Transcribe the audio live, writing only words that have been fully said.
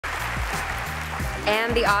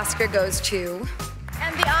And the Oscar goes to...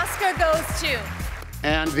 And the Oscar goes to...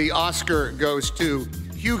 And the Oscar goes to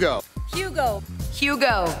Hugo. Hugo.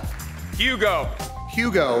 Hugo. Hugo.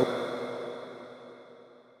 Hugo.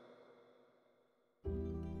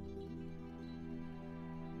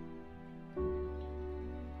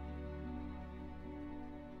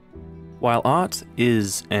 While art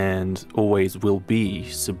is and always will be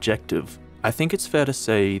subjective, I think it's fair to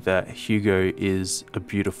say that Hugo is a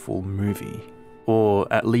beautiful movie.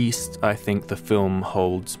 Or at least I think the film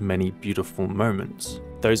holds many beautiful moments.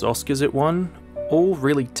 Those Oscars it won, all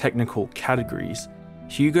really technical categories.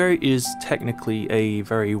 Hugo is technically a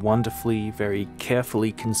very wonderfully, very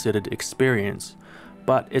carefully considered experience,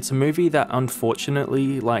 but it's a movie that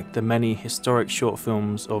unfortunately, like the many historic short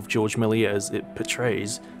films of George Méliès it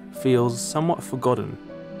portrays, feels somewhat forgotten.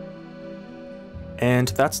 And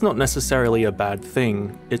that's not necessarily a bad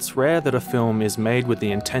thing. It's rare that a film is made with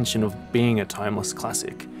the intention of being a timeless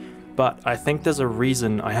classic. But I think there's a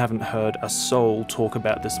reason I haven't heard a soul talk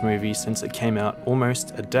about this movie since it came out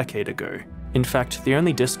almost a decade ago. In fact, the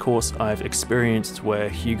only discourse I've experienced where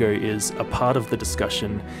Hugo is a part of the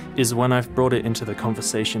discussion is when I've brought it into the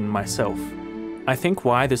conversation myself. I think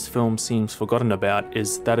why this film seems forgotten about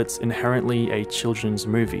is that it's inherently a children's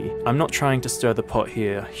movie. I'm not trying to stir the pot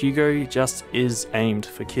here. Hugo just is aimed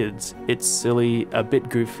for kids. It's silly, a bit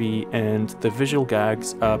goofy, and the visual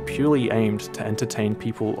gags are purely aimed to entertain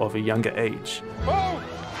people of a younger age. Oh!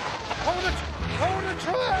 Hold it! Hold the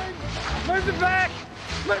train! Move it back!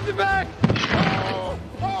 Move it back! Oh!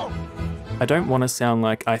 Oh! I don't want to sound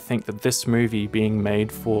like I think that this movie being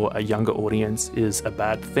made for a younger audience is a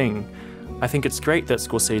bad thing. I think it's great that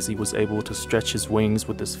Scorsese was able to stretch his wings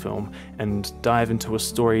with this film and dive into a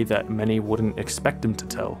story that many wouldn't expect him to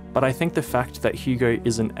tell. But I think the fact that Hugo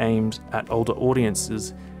isn't aimed at older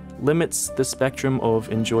audiences limits the spectrum of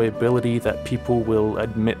enjoyability that people will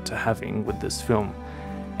admit to having with this film.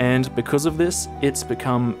 And because of this, it's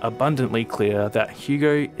become abundantly clear that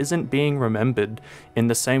Hugo isn't being remembered in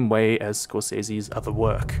the same way as Scorsese's other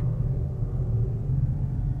work.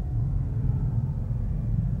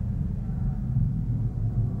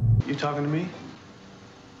 You talking to me?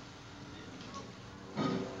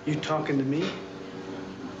 You talking to me?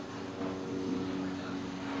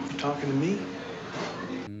 You talking to me?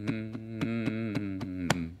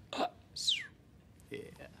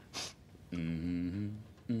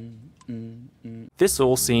 This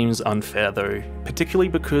all seems unfair though, particularly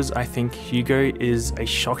because I think Hugo is a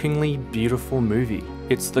shockingly beautiful movie.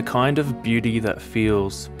 It's the kind of beauty that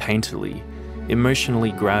feels painterly,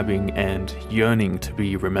 emotionally grabbing and yearning to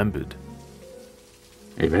be remembered.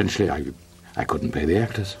 Eventually I couldn't pay the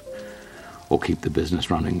actors or keep the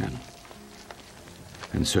business running,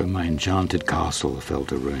 and so my enchanted castle fell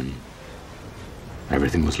to ruin.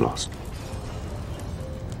 Everything was lost.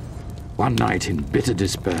 One night in bitter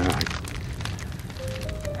despair,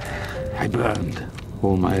 I burned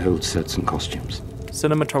all my old sets and costumes.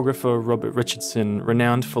 Cinematographer Robert Richardson,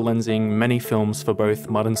 renowned for lensing many films for both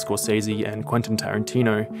Martin Scorsese and Quentin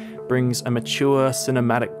Tarantino, brings a mature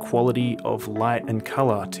cinematic quality of light and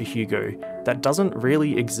colour to Hugo that doesn't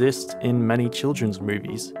really exist in many children's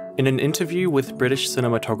movies. In an interview with British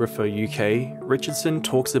cinematographer UK, Richardson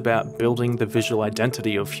talks about building the visual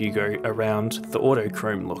identity of Hugo around the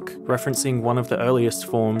autochrome look, referencing one of the earliest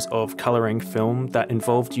forms of colouring film that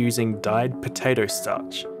involved using dyed potato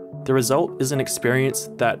starch. The result is an experience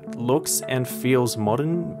that looks and feels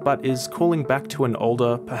modern, but is calling back to an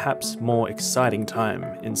older, perhaps more exciting time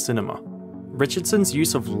in cinema. Richardson's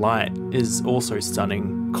use of light is also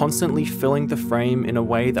stunning, constantly filling the frame in a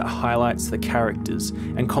way that highlights the characters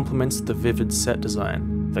and complements the vivid set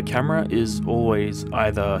design. The camera is always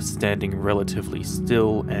either standing relatively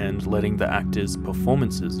still and letting the actors'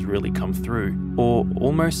 performances really come through, or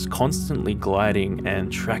almost constantly gliding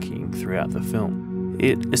and tracking throughout the film.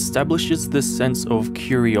 It establishes this sense of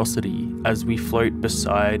curiosity as we float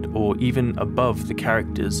beside or even above the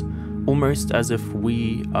characters, almost as if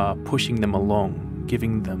we are pushing them along,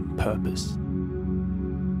 giving them purpose.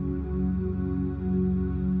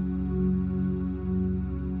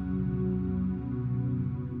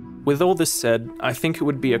 With all this said, I think it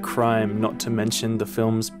would be a crime not to mention the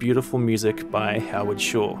film's beautiful music by Howard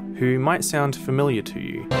Shore, who might sound familiar to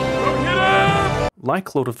you.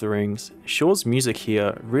 Like Lord of the Rings, Shore's music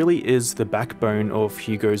here really is the backbone of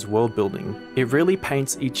Hugo's world building. It really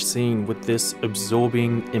paints each scene with this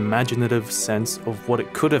absorbing, imaginative sense of what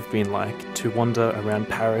it could have been like to wander around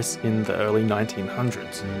Paris in the early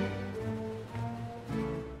 1900s.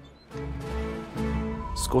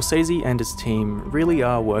 Scorsese and his team really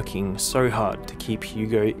are working so hard to keep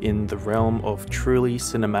Hugo in the realm of truly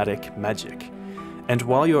cinematic magic. And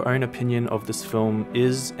while your own opinion of this film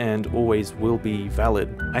is and always will be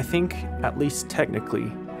valid, I think, at least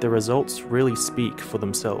technically, the results really speak for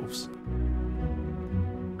themselves.